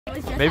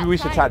Maybe we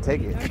should try to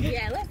take it.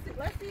 Yeah,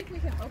 let's see if we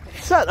can open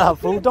it. Shut up,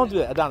 fool. Don't do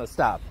that. Adanna,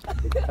 stop.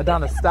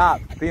 Adanna,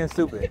 stop being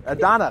stupid.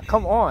 Adanna,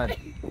 come on. Oh,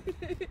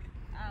 it's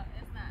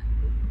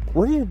not.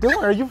 What are you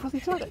doing? Are you really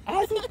trying to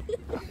ask it?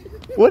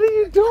 What are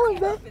you doing,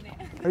 man?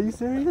 Are you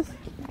serious?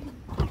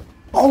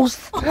 Oh,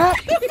 snap.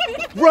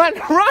 Run,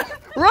 run,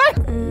 run.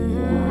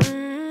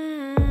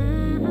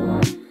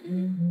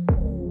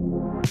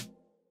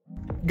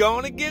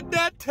 Gonna get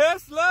that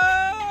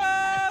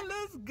Tesla.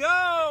 Let's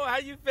go. How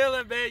you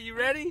feeling, babe? You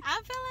ready?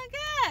 I'm feeling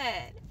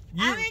good.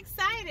 I'm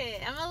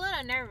excited. I'm a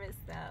little nervous,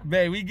 though.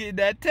 Babe, we get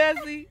that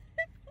Tesla. Okay,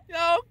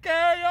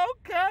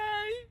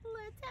 okay.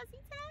 Little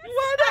Tessie test.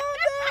 What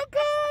up,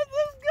 cuz?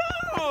 Let's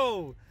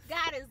go.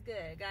 God is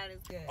good. God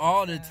is good.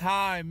 All the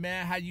time,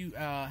 man. How do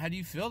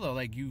you feel though?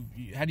 Like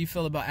how do you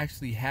feel about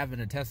actually having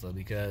a Tesla?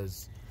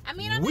 Because I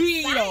mean, we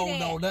excited. don't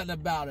know nothing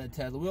about a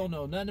Tesla. We don't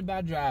know nothing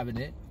about driving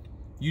it.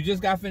 You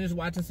just got finished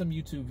watching some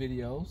YouTube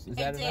videos. Is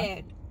that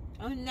enough?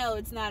 Oh no,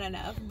 it's not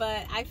enough.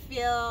 But I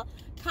feel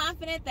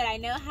confident that I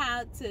know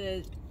how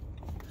to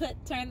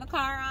turn the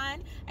car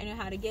on. I know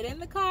how to get in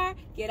the car,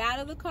 get out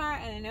of the car,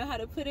 and I know how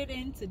to put it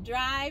into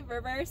drive,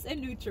 reverse, and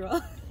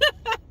neutral.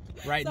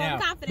 Right so now.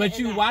 But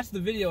you watched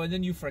the video and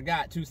then you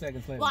forgot 2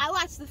 seconds later. Well, I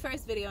watched the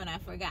first video and I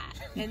forgot.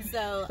 And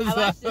so I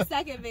watched the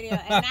second video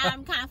and now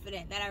I'm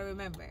confident that I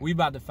remember. We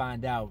about to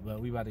find out, but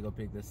we about to go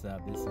pick this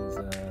up. This is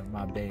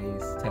my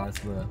bae's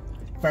Tesla.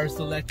 First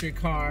electric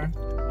car.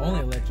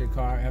 Only electric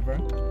car ever.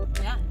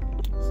 Yeah.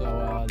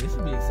 So this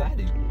should be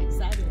exciting.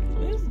 Excited.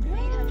 This is good.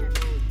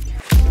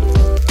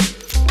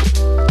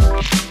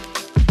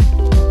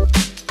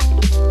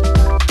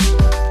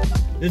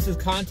 This is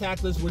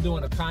contactless. We're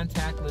doing a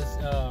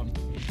contactless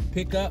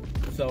pickup.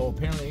 So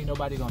apparently ain't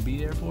nobody gonna be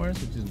there for us,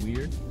 which is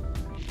weird.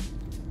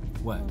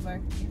 What?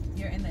 Over.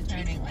 You're in the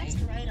turning lane.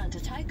 Right onto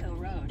Tyco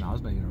Road. No, I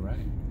was making it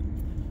right.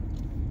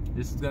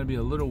 This is gonna be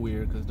a little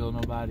weird because there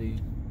ain't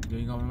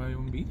gonna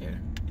even be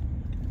there.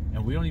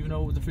 And we don't even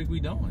know what the freak we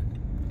doing.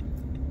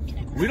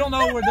 We don't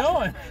know what we're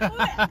doing.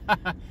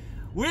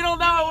 We don't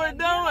know what we're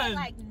doing.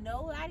 Like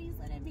nobody's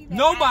gonna be there.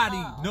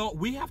 Nobody. No,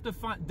 we have to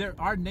find there.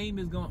 Our name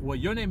is going. Well,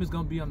 your name is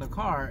going to be on the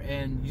car,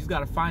 and you just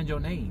got to find your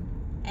name.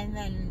 And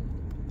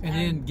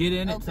then get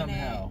in it open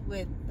somehow. It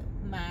with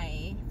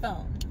my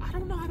phone. I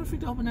don't know how to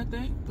freak open that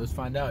thing. Let's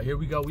find out. Here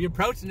we go. We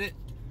approaching it.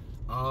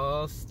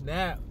 Oh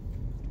snap!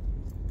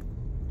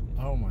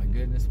 Oh my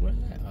goodness, where's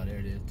that? Oh, there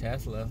it is.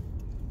 Tesla.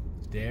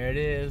 There it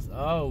is.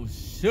 Oh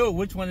shoot!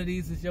 Which one of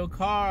these is your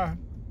car?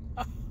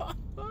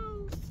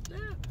 Oh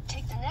snap!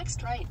 Take the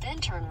next right, then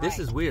turn right. This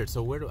is weird.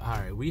 So all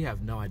right, we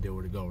have no idea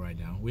where to go right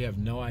now. We have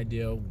no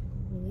idea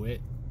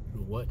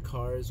what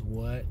cars,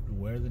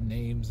 where the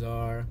names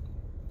are.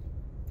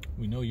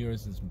 We know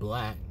yours is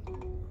black.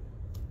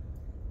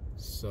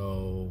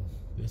 So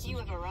you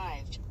have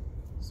arrived.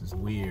 This is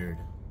weird.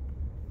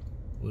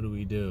 What do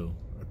we do?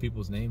 Are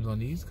people's names on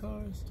these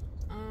cars?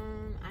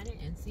 I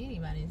didn't see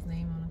anybody's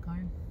name on the car.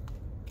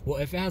 Well,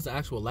 if it has an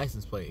actual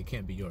license plate, it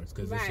can't be yours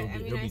because Right.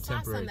 it'll be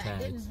temporary I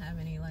tags. didn't have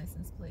any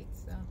license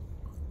plates, so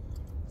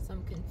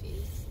I'm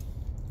confused.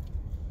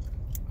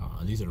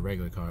 These are the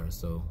regular cars,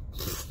 so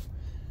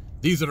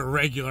these are the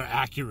regular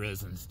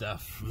Acuras and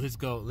stuff. Let's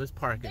go. Let's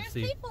park and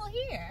see. There's people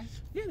here.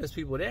 Yeah, there's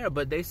people there,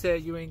 but they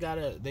said you ain't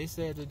gotta. They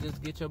said to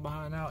just get your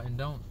behind out and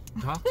don't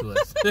talk to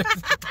us.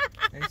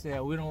 They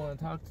said we don't want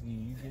to talk to you.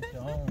 You get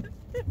your own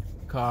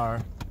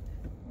car.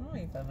 Let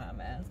me put my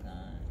mask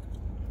on.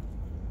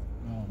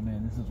 Oh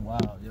man, this is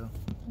wild, yo. All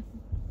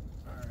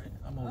right,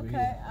 I'm over here.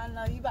 Okay, I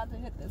know you about to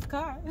hit this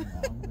car. No,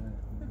 I'm good.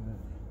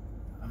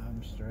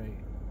 I'm straight.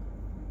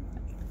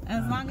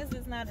 As long as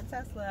it's not a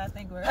Tesla, I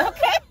think we're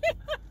okay.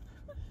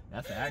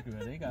 That's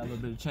accurate. They got a little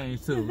bit of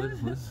change too.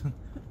 Let's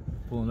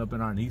pulling up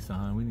in our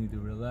Nissan. We need to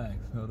relax.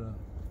 Hold up.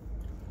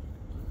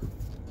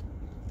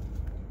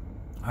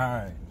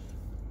 All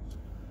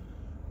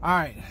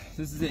right.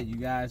 This is it, you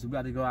guys. We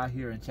about to go out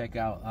here and check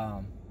out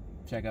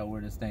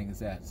where this thing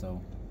is at.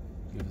 So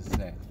give us a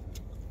sec.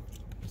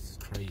 This is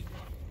crazy.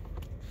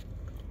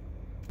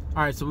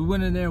 All right, so we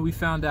went in there. We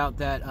found out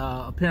that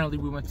apparently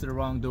we went to the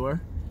wrong door.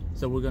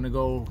 So we're gonna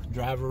go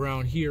drive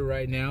around here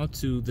right now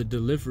to the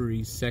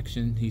delivery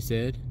section, he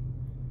said,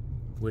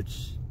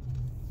 which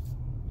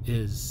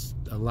is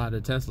a lot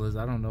of Teslas.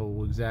 I don't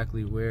know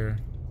exactly where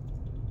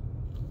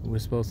we're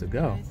supposed to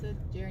go. I said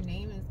my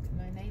name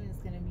is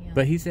gonna be on.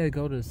 But he said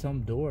go to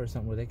some door or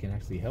something where they can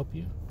actually help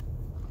you.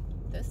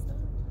 This door?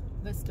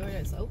 This door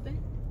that's open?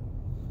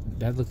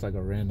 That looks like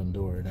a random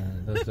door.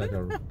 That looks like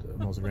a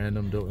most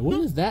random door.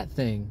 What is that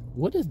thing?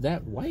 What is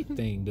that white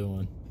thing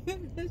doing?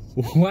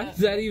 Why is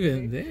that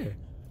even there?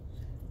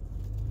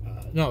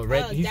 No,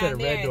 red. He said a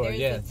red door.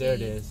 Yeah, there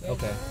it is.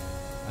 Okay,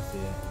 I see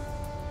it.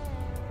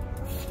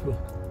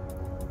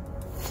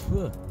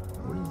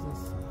 What is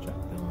this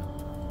truck doing?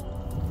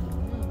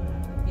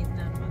 He's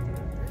not about to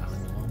go first. I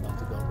know, I'm about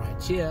to go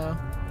right here.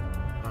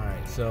 All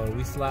right, so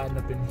we sliding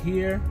up in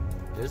here.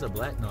 There's a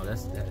black. No,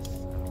 that's. I don't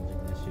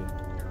think that's you.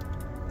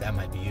 That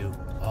might be you.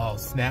 Oh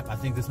snap! I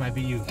think this might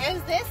be you.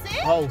 Is this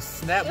it? Oh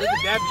snap! Look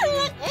at that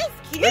beauty. It's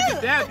cute. Look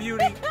at that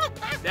beauty.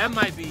 That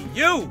might be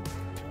you.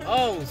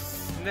 Oh,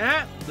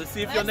 snap. Let's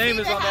see if your name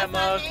is on that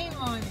mug.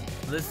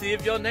 Let's see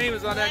if your name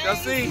is on that. Go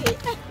see.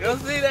 Go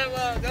see that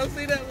mug. Go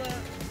see that mug.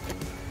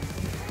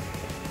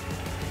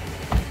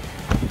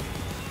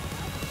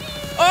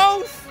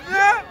 Oh,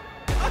 snap.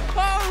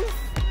 Oh,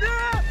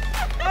 snap.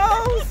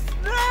 Oh,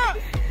 snap.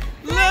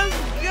 Let's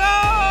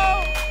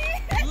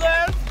go.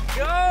 Let's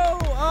go.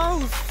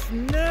 Oh,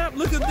 snap.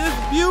 Look at this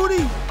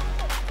beauty.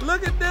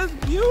 Look at this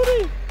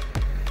beauty.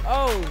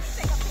 Oh,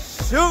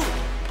 shoot.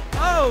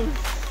 Oh,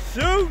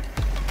 shoot.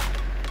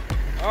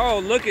 Oh,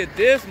 look at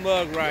this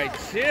mug right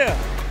here.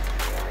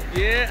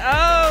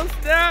 Yeah. Oh,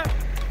 snap.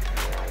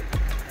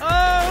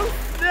 Oh,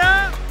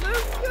 snap.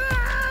 Let's go.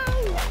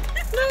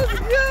 Let's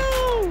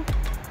go.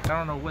 I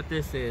don't know what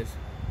this is.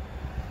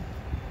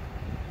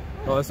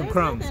 Oh, it's some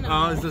crumbs.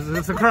 Oh, it's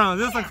some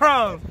crumbs. It's some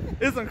crumbs.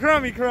 It's some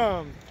crummy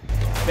crumbs.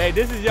 Hey,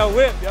 this is your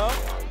whip, y'all.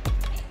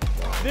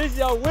 This is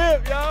your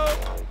whip, y'all.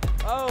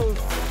 Oh,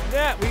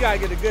 snap. We got to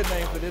get a good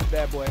name for this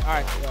bad boy. All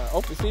right,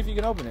 open. See if you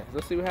can open it.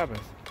 Let's see what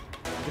happens.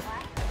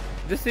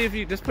 Just see if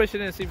you, just push it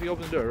in and see if you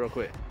open the door real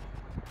quick.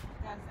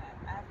 I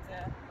have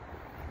to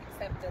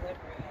accept delivery,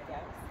 I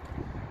guess.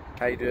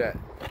 How you do that?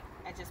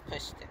 I just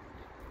pushed it.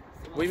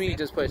 So What do you mean you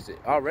just pushed it?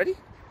 Already?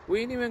 We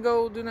didn't even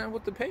go do nothing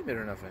with the payment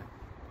or nothing.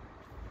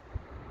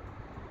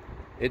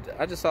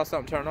 I just saw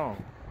something turn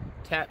on.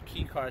 Tap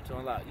key card to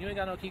unlock. You ain't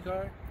got no key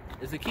card?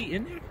 Is the key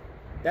in there?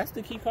 That's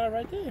the key card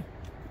right there.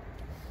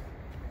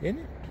 Isn't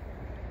it?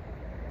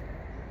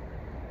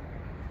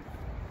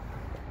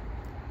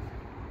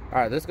 All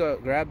right, let's go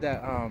grab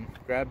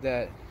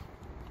that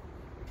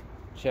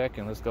check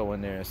and let's go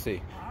in there and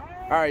see.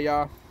 All right,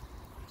 y'all.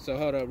 So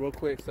hold up real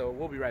quick. So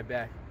we'll be right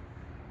back.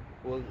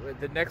 Well,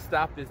 the next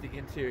stop is the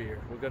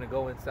interior. We're gonna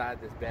go inside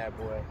this bad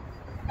boy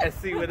and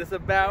see what it's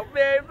about,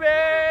 baby.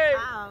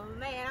 Oh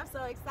man, I'm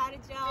so excited,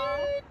 y'all.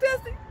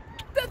 Dusty.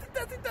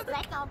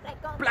 Black on, black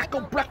on, Black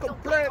on, black on,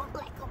 black,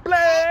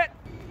 black.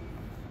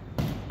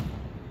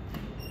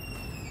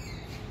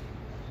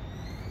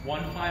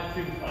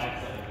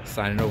 15257.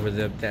 Signing over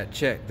that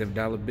check, them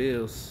dollar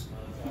bills.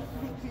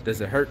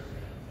 Does it hurt?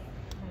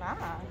 Nah.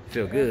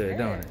 Feel good,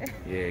 don't it?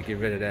 Yeah, get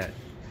rid of that.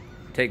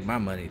 Take my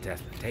money,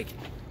 Tasman. Take it.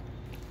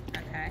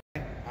 Okay.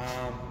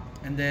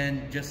 And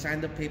then just sign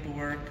the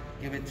paperwork,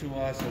 give it to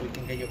us so we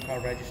can get your car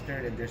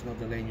registered and there's no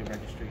delay in your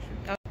registration.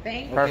 Oh,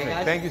 thank you. Perfect.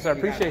 guys. Thank you, sir.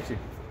 You got Appreciate you.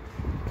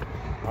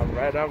 All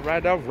right, all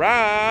right, all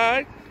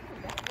right.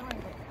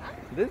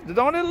 This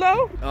on it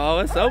low? Oh,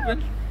 it's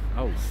open.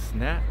 Oh,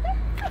 snap.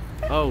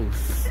 Oh,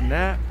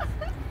 snap.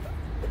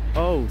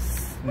 Oh,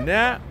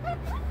 snap.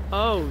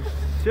 Oh,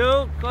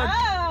 shoot.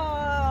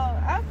 Oh,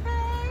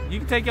 okay. You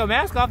can take your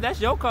mask off. That's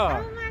your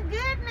car. Oh my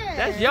goodness.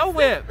 That's your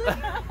whip.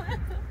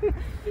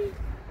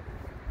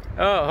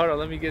 Oh, hold on.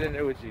 Let me get in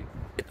there with you.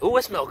 Oh,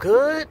 it smell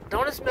good.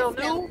 Don't it smell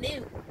new?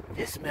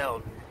 It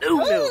smell new. Ooh,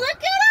 look at all of that.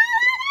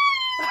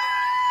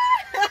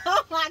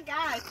 Oh my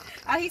gosh.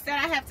 Oh, he said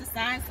I have to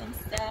sign some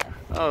stuff.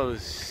 Oh,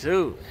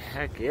 shoot.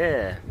 Heck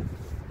yeah.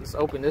 Let's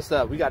open this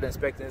up. We got to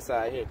inspect the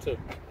inside here, too.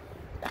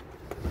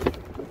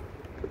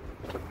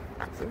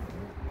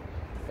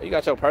 You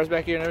got your purse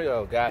back here and everything?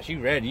 Oh, gosh. You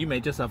ready. You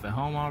made yourself at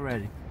home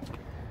already.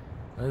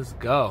 Let's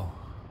go.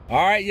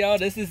 All right, y'all.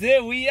 This is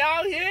it. We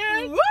out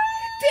here. Woo!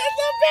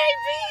 Tizzle,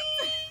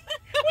 baby.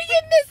 We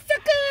in this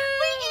sucker.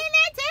 We in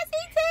that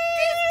testy too.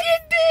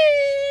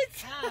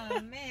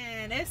 Oh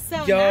man, it's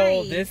so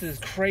Yo, nice. this is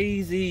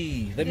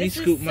crazy. Let me This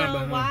scoop is my so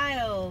behind.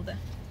 wild.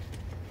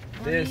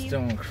 This Let me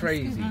doing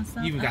crazy. scoop myself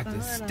You even got up a the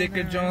little sticker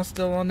bit. John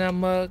still on that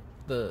mug.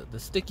 The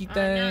sticky Oh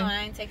thing. no,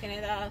 I ain't taking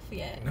it off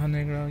yet. No,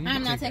 Negro. You I'm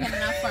can not take taking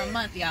it off for a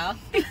month, y'all.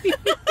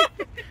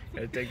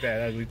 Gotta take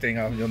that ugly thing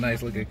off your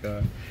nice looking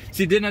car.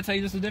 See, didn't I tell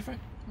you this was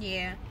different?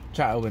 Yeah.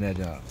 Try to open that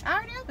job. I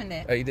already opened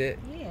it. Oh, you did?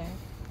 Yeah.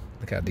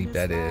 Look how deep Just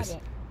that slide is. it.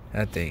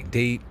 That thing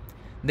deep.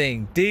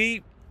 Thing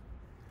deep.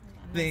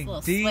 Nice Thing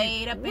little deep.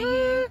 suede up in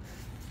here.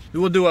 We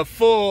will do a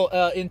full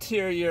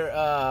interior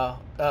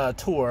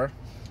tour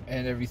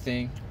and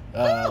everything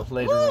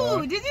later Ooh,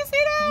 on. did you see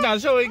that? No,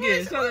 show it again.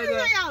 Let Show me it show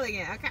again. y'all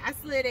again. Okay, I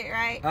slid it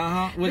right.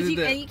 What But is you,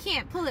 that? and you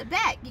can't pull it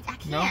back. I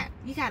can't. No?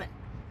 You gotta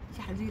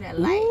do that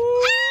light.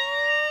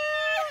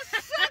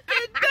 Suck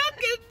it, duck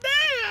it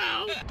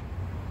down.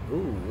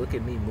 Ooh, look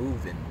at me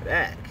moving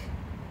back.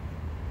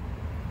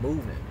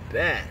 Moving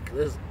back.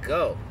 Let's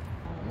go.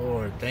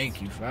 Lord,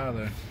 thank you,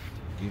 Father.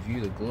 Give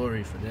you the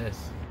glory for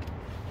this.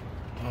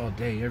 All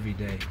day, every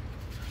day.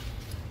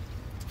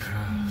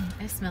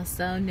 It smells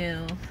so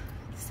new,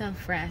 so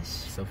fresh.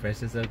 So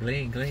fresh and so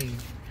clean.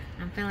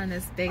 I'm feeling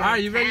this big. All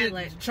right, you ready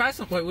tablet. to try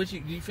some? Wait, what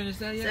you finished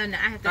that yet? So no,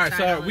 I have to. All right, sign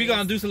so all we're this.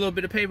 gonna do some little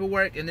bit of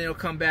paperwork, and then we'll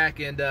come back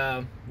and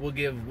we'll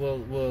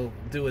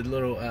do a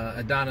little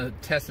Adanna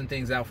testing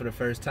things out for the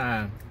first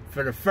time.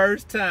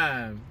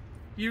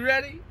 You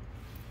ready?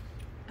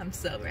 I'm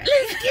so ready.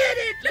 Let's get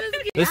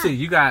it. Let's see.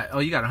 You got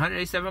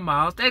 187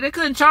 miles. They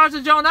couldn't charge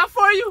the joint up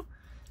for you.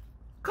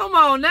 Come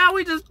on, now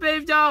we just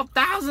paid y'all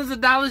thousands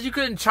of dollars. You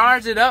couldn't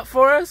charge it up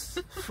for us?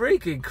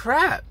 Freaking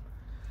crap.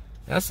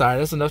 That's all right.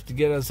 That's enough to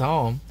get us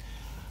home.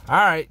 All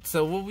right,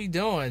 so what we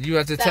doing? You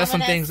have to test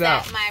some things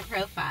out. Set my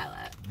profile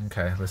up.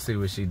 Okay, let's see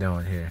what she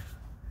doing here.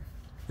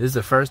 This is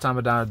the first time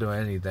Adanna doing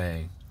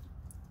anything.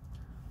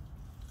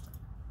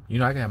 You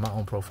know, I can have my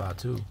own profile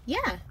too. Yeah.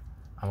 I'm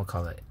gonna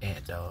call it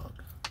Ant Dog.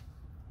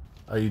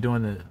 Are you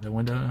doing the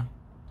window now?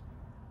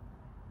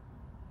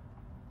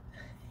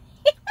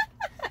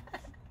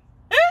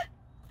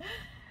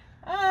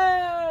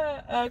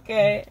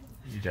 Okay.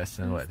 You just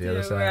in what, the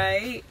other side?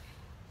 Right.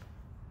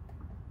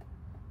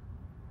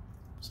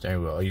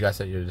 Steering wheel. Oh, you guys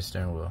said you're the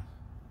steering wheel.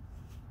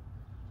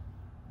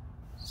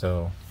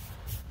 So.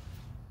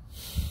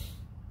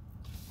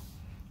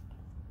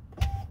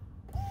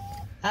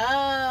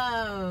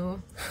 Oh.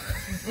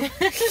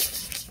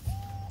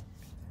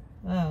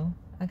 Oh,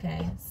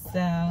 okay.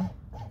 So.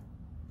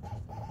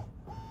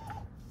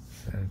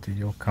 Set to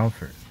your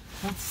comfort.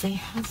 Let's see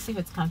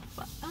what's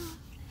comfortable. Oh,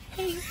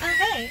 hey. Oh,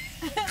 hey.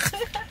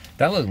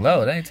 That looks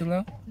low. That ain't too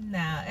low?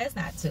 No, it's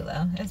not too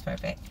low. It's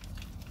perfect.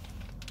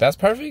 That's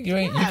perfect? You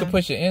ain't. Yeah. You can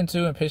push it in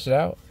too and push it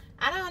out?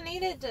 I don't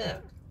need it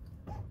to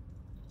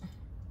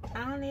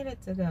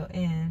go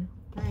in.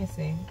 Let me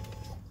see.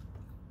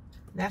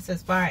 That's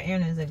as far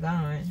in as it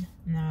going.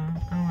 No,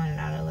 I want it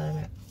out a little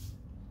bit.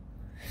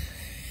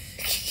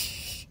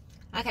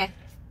 Okay.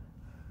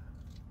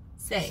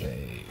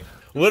 Save.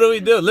 What do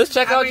we do? Let's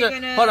check out your.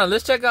 gonna... Hold on.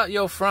 Let's check out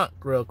your front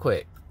real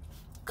quick,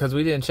 cause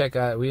we didn't check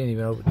out. We didn't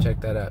even check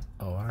that out.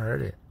 Oh, I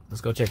heard it. Let's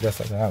go check that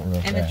stuff out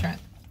real fast. In the trunk.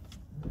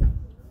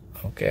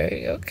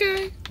 Okay.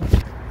 Okay.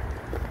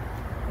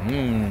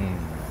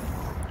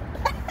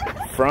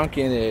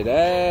 Frunking it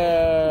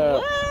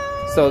out.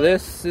 What? So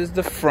this is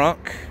the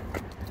frunk.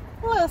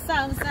 Well,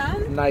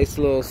 something. Nice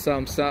little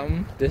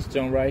something. This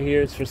joint right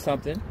here is for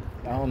something.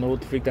 I don't know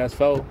what the freak that's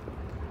for.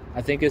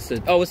 I think it's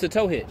it's a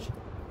tow hitch.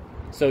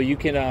 So you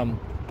can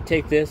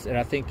take this, and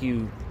I think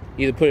you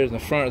either put it in the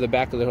front or the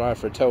back of the car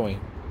for towing,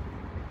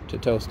 to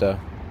tow stuff.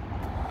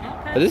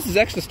 Okay. But this is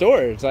extra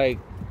storage. Like,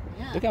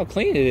 Yeah. look how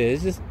clean it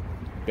is. Just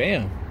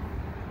bam,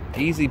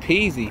 easy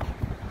peasy.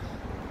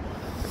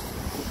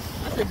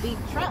 That's a deep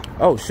trunk.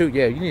 Oh shoot,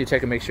 yeah. You need to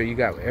check and make sure you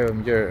got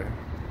your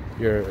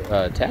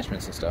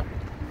attachments and stuff.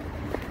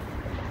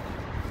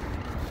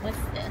 What's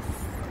this?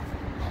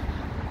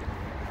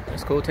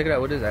 That's cool. Take it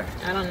out. What is that?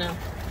 I don't know.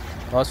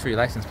 Oh, it's for your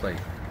license plate.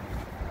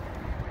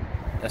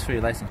 That's for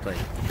your license plate.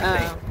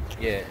 Oh.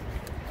 Yeah.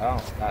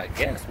 I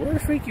guess. Where the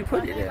freak you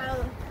put it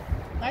at?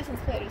 License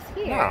plate is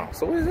here. No.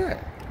 So what is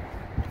that?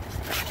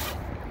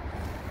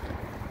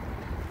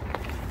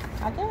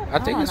 I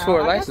think it's for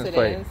a license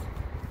plate.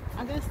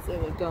 I guess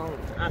it would go.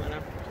 I don't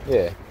know.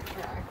 Yeah.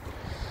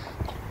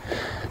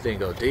 Didn't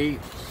go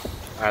deep.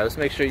 All right. Let's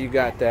make sure you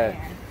got that.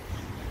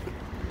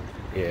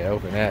 Yeah.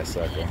 Open that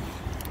sucker.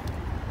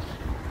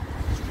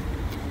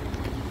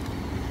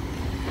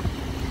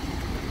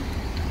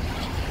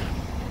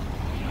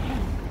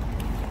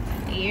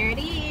 Here it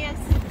is.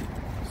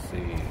 Let's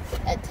see.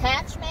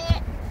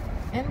 Attachment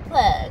and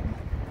plug.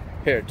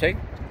 Here, take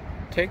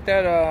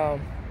that.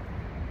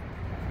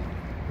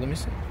 Let me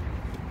see.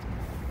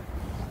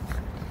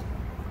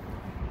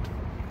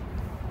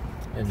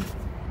 And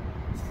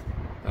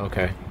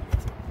okay.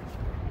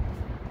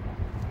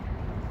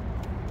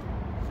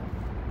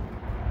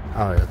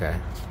 Oh, okay.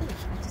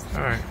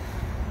 All right.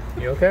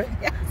 You okay?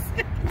 Yes.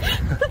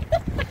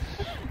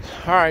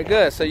 All right,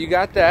 good. So you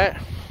got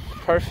that.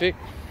 Perfect.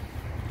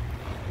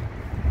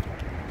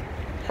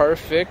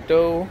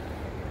 Perfecto.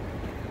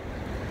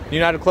 You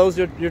know how to close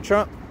your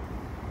trunk?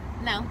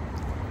 No.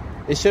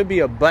 It should be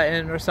a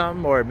button or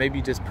something, or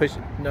maybe just push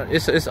it. No,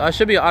 it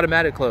should be an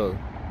automatic close.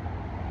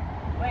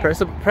 Where? Press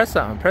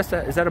something. Press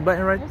that. Is that a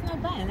button right? There's no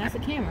button. That's a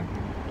camera.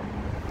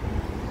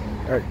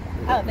 Or,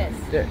 Oh, this.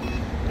 yeah.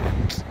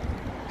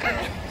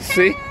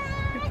 See?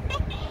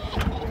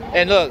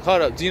 And look,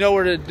 hold up. Do you know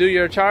where to do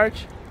your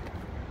charge?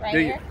 Right Do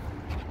you- here.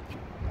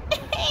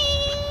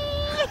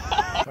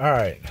 All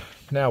right.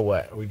 Now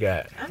what we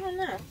got? I don't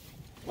know.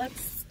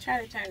 Let's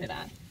try to turn it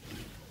on.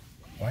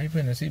 Why are you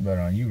putting the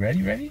seatbelt on? You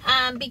ready?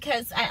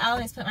 Because I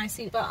always put my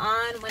seatbelt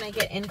on when I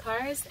get in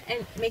cars,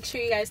 and make sure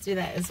you guys do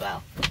that as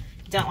well.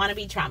 Don't want to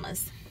be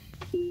traumas.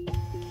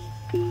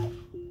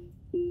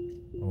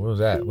 What was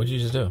that? What did you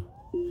just do?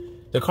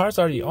 The car's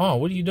already on.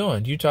 What are you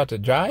doing? You taught to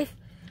drive?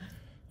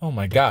 Oh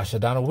my gosh,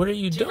 Adanna, what are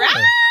you doing?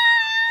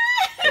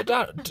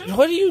 Adanna,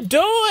 what are you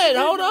doing?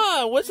 Hold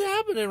on. What's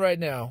happening right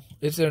now?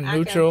 It's in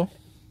neutral.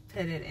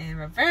 Put it in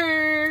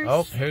reverse.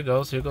 Oh, here it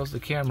goes. Here goes the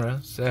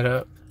camera set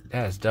up.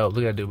 That's dope.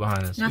 Look at that dude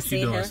behind us. Now What you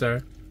see doing, her.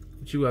 sir?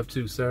 What you up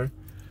to, sir?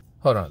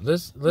 Hold on.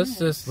 Let's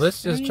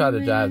just try to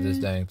drive this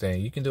dang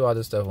thing. You can do all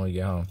this stuff when you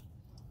get home.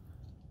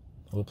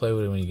 We'll play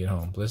with it when you get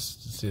home. Let's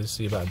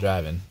see about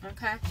driving.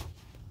 Okay.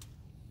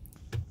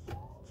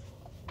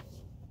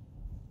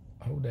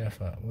 Hold that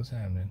fuck. What's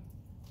happening?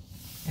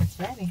 It's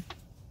ready.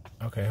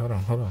 Okay, hold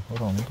on. Let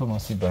me put my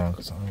seatbelt on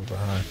because I'm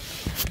behind.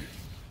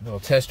 Little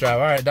test drive.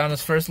 All right,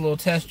 Donna's first little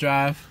test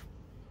drive.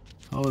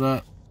 Hold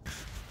up.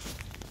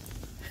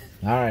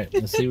 All right,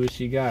 let's see what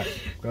she got.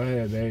 Go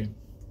ahead, babe.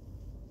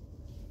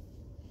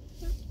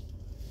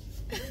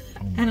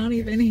 I don't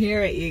even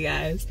hear it, you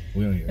guys.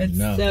 We don't hear It's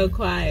nothing. so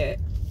quiet.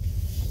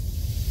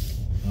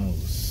 Oh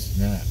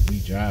snap! We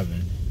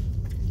driving.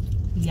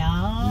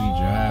 Y'all. We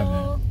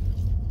driving.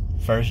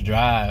 First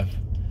drive.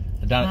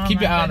 Adana, Oh keep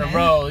my your eye on the goodness.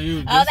 road. You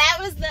Oh, just- that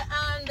was the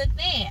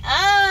thing.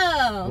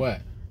 Oh.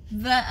 What?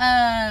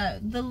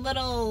 The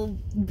little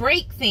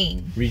brake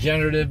thing.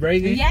 Regenerative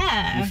braking?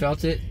 Yeah. You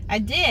felt it? I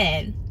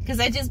did. Because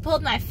I just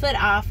pulled my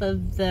foot off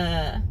of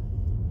the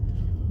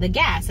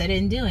gas. I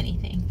didn't do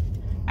anything.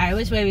 All right,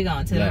 which way are we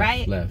going? To left, the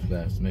right? Left.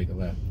 Let's make a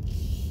left.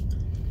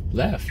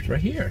 Left, right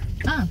here.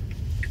 Oh.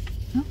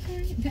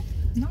 Okay.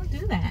 Don't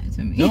do that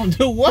to me. Don't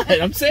do what?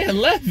 I'm saying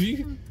left.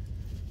 We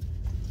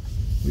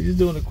just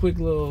doing a quick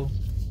little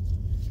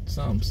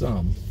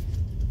something.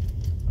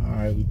 All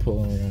right, we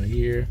pulling around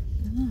here.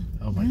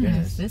 Oh my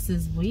goodness. This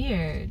is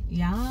weird,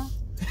 y'all.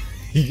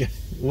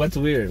 What's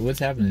weird? What's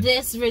happening?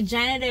 This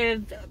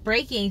regenerative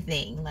braking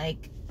thing,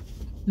 like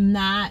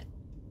not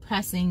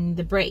pressing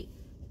the brake.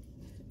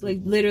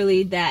 Like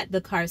literally that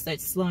the car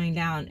starts slowing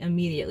down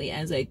immediately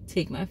as I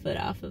take my foot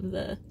off of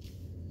the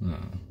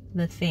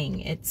thing.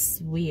 It's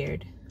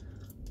weird.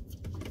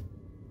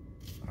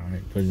 All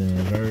right, put it in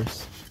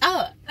reverse.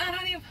 Oh,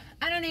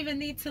 I don't even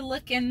need to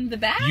look in the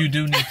back. You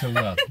do need to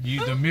look.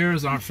 The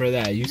mirrors aren't for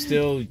that. You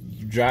still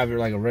drive it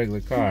like a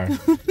regular car.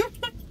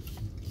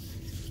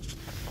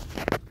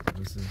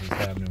 This is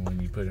what's happening when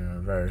you put it in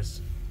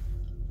reverse.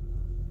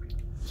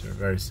 It's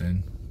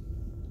reversing.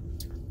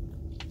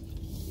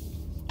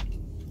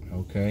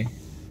 Okay.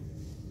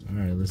 All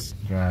right, let's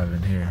drive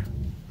in here.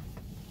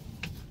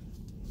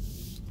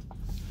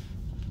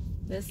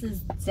 This is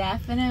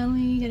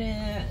definitely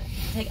gonna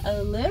take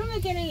a little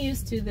bit getting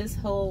used to this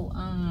whole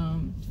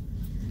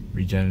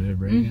Regenerative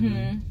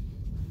braking.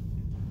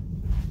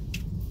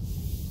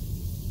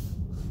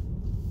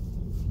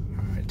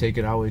 All right, take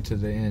it all the way to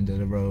the end of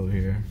the road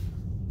here.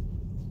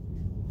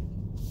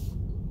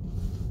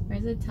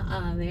 Where's the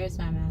oh, there's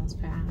my miles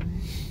per hour.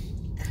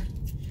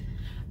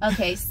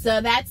 Okay, so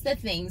that's the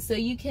thing. So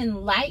you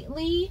can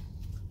lightly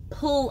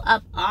pull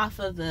up off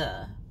of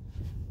the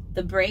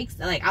brakes,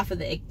 like off of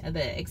the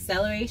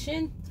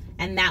acceleration,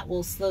 and that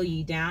will slow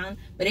you down.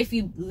 But if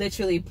you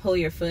literally pull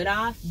your foot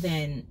off,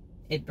 then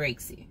it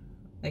breaks you.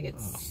 Like it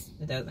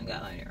doesn't go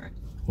anywhere.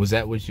 Was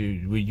that what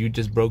you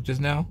just broke just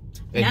now?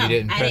 And No, you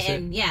didn't press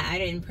it? Yeah, I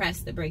didn't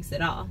press the brakes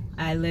at all.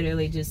 I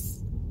literally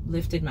just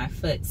lifted my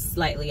foot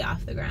slightly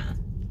off the ground.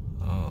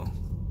 Oh.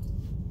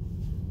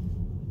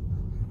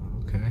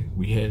 Okay.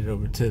 We headed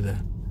over to the...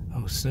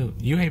 Oh, shoot.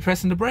 You ain't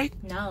pressing the brake?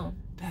 No.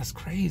 That's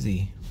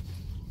crazy.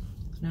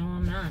 No,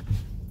 I'm not.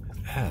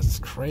 That's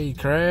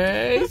crazy.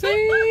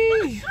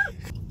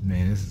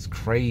 Man, this is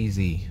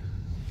crazy.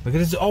 Look at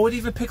this. Oh, it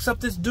even picks up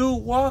this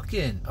dude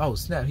walking. Oh,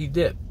 snap. He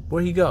dipped.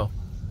 Where'd he go?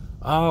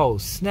 Oh,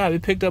 snap.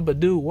 It picked up a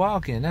dude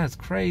walking. That's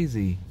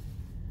crazy.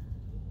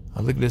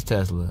 Oh, look at this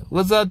Tesla.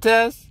 What's up,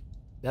 Tess?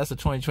 That's a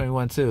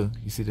 2021 too.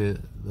 You see the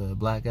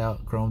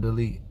blackout, chrome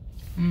delete?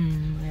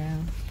 Yeah.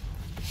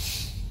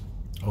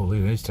 Oh, look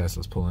at this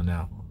Tesla's pulling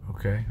out.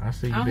 Okay, I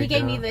see you. Oh, he big gave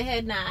dog. me the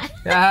head nod.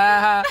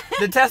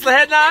 The Tesla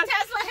head nod?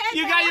 Tesla head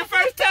You nod. got your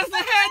first Tesla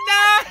head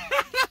nod?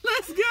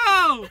 Let's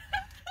go.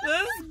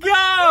 Let's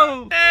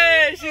go.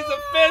 Hey, she's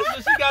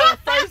official. She got her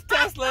first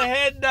Tesla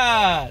head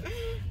nod.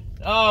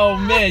 Oh,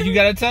 man. You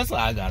got a Tesla?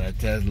 I got a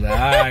Tesla. All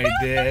right,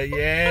 there.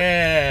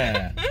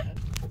 Yeah.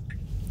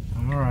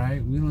 All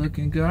right. We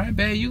looking good. All right,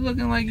 babe. You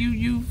looking like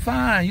you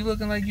fine. You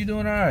looking like you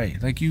doing all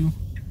right. Like you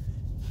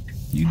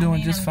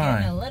doing just I'm fine.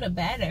 getting a little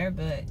better,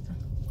 but...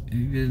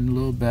 You're getting a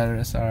little better.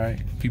 That's all right.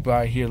 People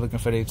out here looking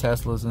for their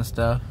Teslas and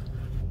stuff.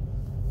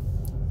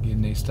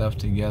 Getting their stuff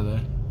together.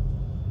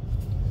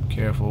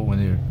 Careful when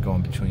they're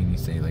going between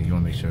these things. Like, you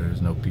want to make sure there's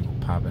no people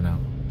popping out.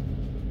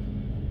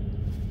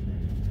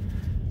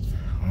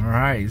 All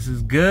right. This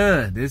is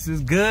good. This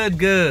is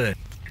good.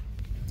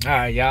 All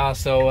right, y'all.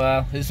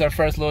 So, this is our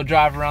first little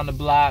drive around the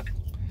block.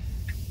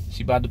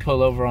 She about to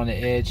pull over on the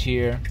edge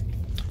here.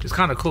 It's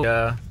kind of cool.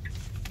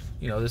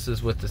 You know, this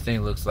is what the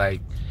thing looks like.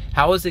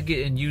 How is it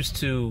getting used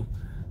to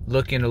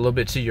looking a little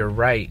bit to your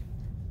right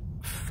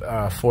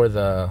for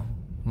the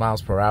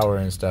miles per hour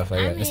and stuff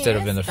like that instead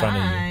of in the front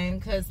of you?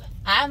 Because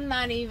I'm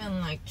not even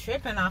like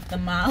tripping off the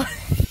miles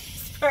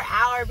per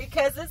hour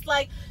because it's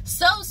like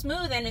so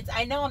smooth and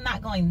I know I'm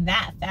not going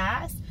that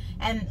fast.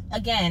 And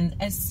again,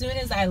 as soon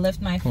as I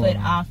lift my foot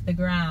off the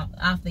ground,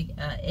 off the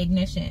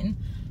ignition,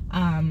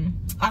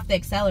 off the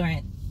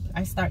accelerant,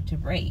 I start to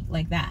brake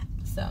like that.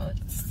 So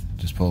it's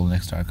just pull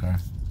next to our car.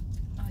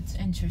 It's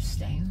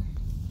interesting.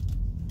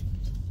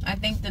 I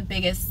think the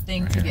biggest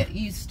thing to get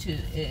used to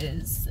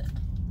is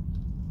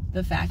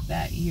the fact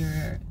that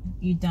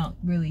you don't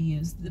really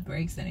use the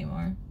brakes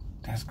anymore.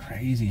 That's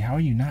crazy. How are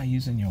you not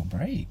using your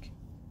brake?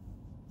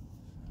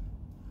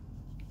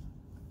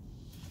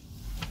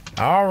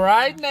 All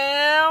right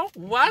now.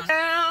 Watch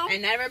out. I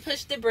never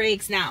pushed the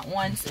brakes, not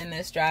once in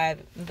this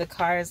drive. The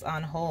car's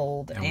on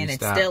hold and it's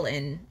stopped. still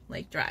in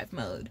like drive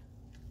mode,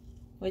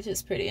 which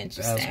is pretty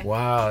interesting. That's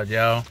wild,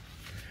 yo.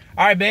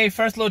 All right, babe.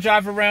 First little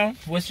drive around.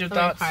 What's your Let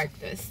me thoughts? park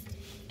this.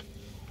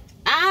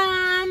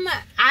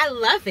 I I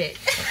love it.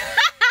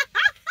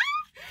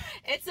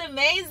 It's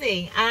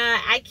amazing.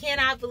 I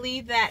cannot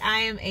believe that I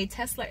am a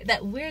Tesla.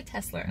 That we're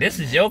Tesla. This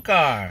is your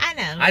car. I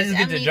know. I just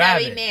get to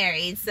drive it.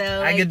 Married,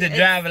 so I get to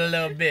drive it a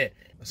little bit.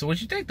 So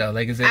what you think though?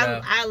 Like, is it?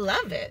 I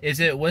love it.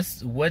 Is it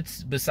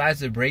what's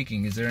besides the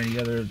braking? Is there any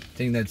other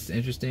thing that's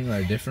interesting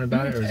or different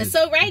about it? Or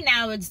so right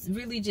now it's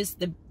really just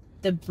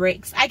the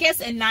brakes, I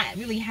guess, and not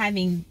really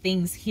having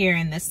things here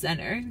in the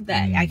center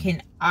that I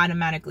can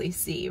automatically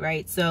see,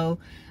 right? So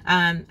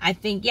I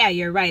think, yeah,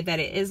 you're right that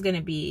it is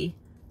gonna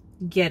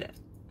get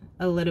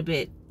a little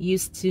bit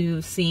used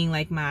to seeing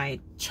like my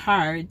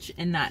charge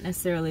and not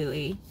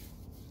necessarily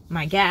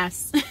my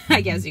gas,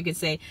 I guess you could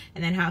say,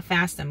 and then how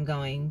fast I'm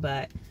going.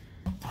 But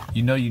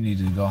you know, you need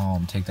to go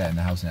home, take that in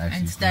the house, and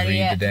actually study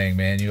read it. the dang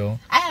manual.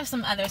 I have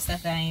some other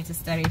stuff that I need to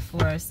study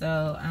for,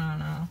 so I don't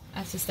know. I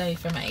have to study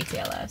for my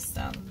ATLS,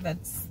 so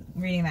that's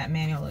reading that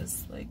manual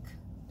is like.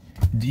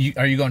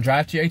 Are you gonna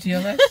drive to your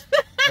ATLS?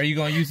 Are you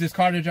gonna use this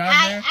car to drive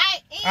there? I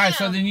am. All right,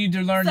 so then you need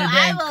to learn your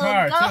damn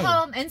car too. I will go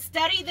home and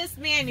study this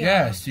manual.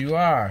 Yes, you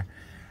are.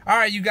 All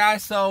right, you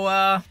guys. So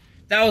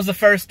that was the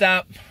first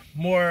stop.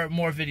 More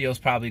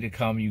videos probably to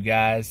come, you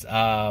guys.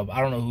 I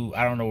don't know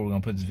where we're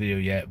gonna put this video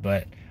yet,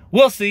 but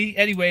we'll see.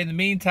 Anyway, in the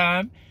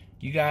meantime,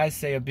 you guys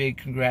say a big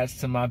congrats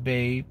to my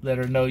babe. Let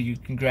her know you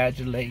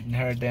congratulating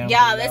her down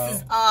Y'all, below. this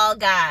is all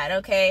God,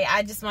 okay?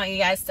 I just want you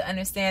guys to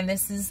understand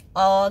this is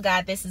all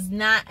God. This is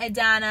not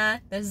Adanna.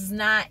 This is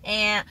not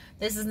Aunt.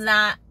 This is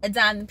not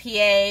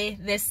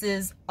AdannaThePA. This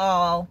is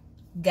all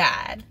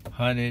God.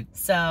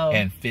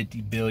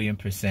 150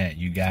 billion%,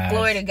 you guys.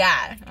 Glory to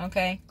God,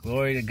 okay?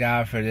 Glory to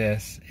God for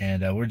this.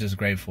 And we're just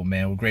grateful,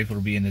 man. We're grateful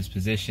to be in this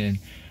position.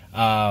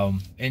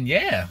 And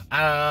yeah,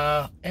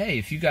 hey,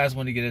 if you guys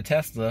want to get a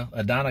Tesla,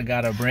 Adanna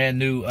got a brand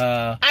new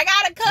I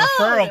got a code.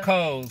 referral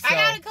code. So. I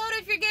got a code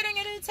if you're getting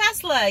a new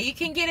Tesla. You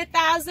can get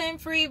 1,000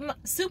 free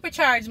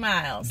supercharge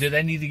miles. Do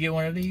they need to get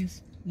one of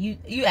these? You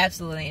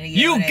absolutely need to get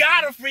you one of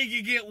gotta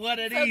freaking get one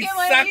of so these get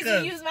one suckers. Of these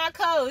and use my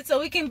code so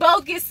we can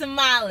both get some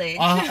mileage.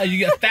 You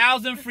get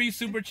 1,000 free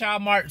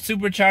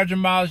supercharger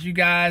miles, you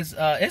guys.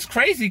 It's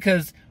crazy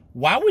because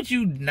why would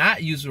you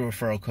not use a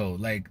referral code?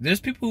 Like, there's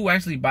people who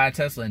actually buy a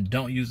Tesla and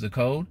don't use the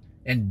code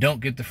and don't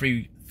get the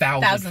free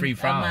 1,000 free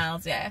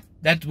miles. Yeah.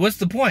 What's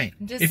the point?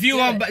 If you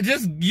want,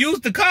 just use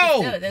the code.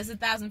 Just do it. There's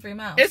 1,000 free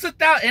miles. It's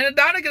 1,000, and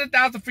Adanna get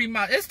 1,000 free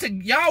miles. It's to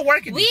y'all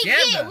working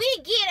together. We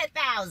get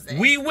 1,000.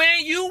 We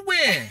win, you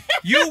win.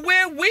 You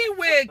win, we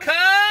win, cuz.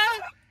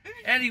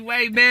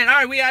 Anyway, man, all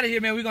right, we out of here,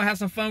 man. We're gonna have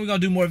some fun. We're gonna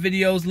do more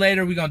videos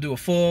later. We're gonna do a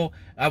full.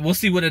 We'll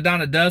see what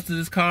Adanna does to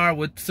this car,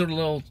 what sort of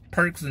little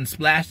perks and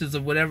splashes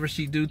of whatever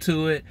she do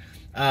to it.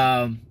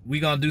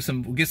 We're gonna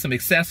get some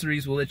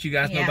accessories. We'll let you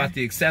guys know about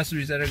the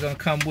accessories that are gonna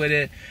come with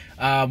it.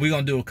 We're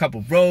gonna do a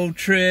couple road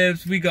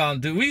trips. We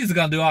just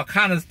gonna do all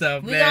kind of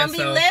stuff, man. We're gonna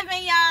be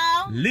living,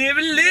 y'all.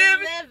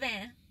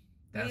 Living.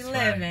 That's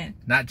living. Right.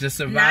 Not just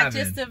surviving. Not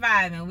just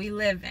surviving. We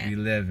living. We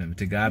living.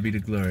 To God be the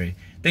glory.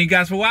 Thank you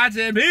guys for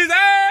watching. Peace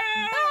out.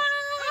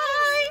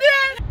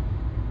 Bye.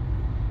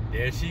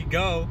 There she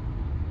go.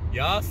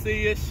 Y'all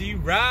see her. She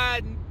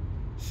riding.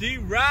 She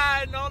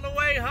riding on the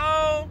way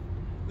home.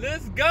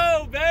 Let's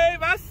go, babe.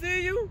 I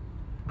see you.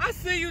 I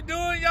see you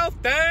doing your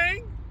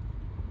thing.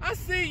 I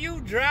see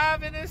you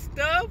driving and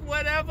stuff.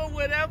 Whatever.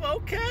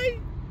 Okay.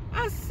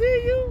 I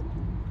see you.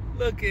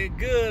 Looking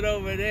good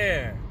over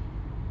there.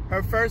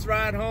 Her first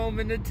ride home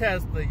in the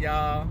Tesla,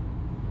 y'all.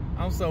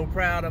 I'm so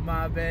proud of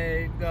my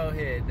babe. Go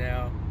ahead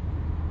now.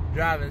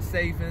 Driving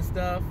safe and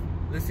stuff.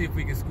 Let's see if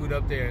we can scoot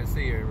up there and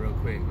see her real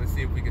quick. Let's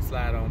see if we can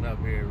slide on up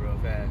here real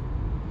fast.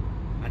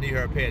 I need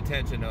her to pay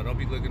attention though. Don't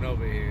be looking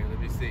over here. Let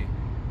me see.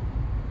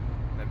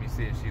 Let me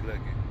see if she's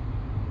looking.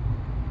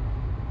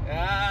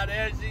 Ah,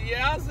 there she is.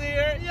 Y'all see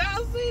her?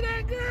 Y'all see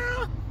that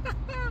girl?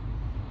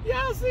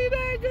 Y'all see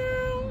that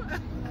girl?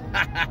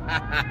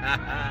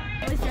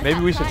 Maybe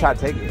we should try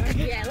taking it.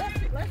 Yeah,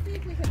 let's see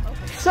if we can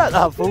open it. Shut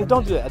up, fool.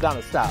 Don't do that.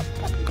 Adanna, stop.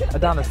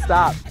 Adanna,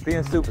 stop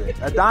being stupid.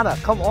 Adanna,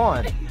 come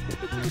on.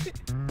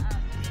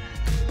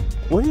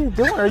 What are you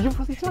doing? Are you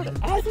really trying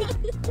to ask me?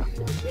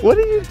 What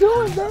are you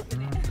doing, bro?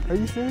 Are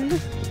you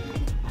serious?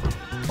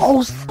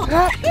 Oh,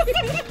 snap.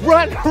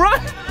 Run.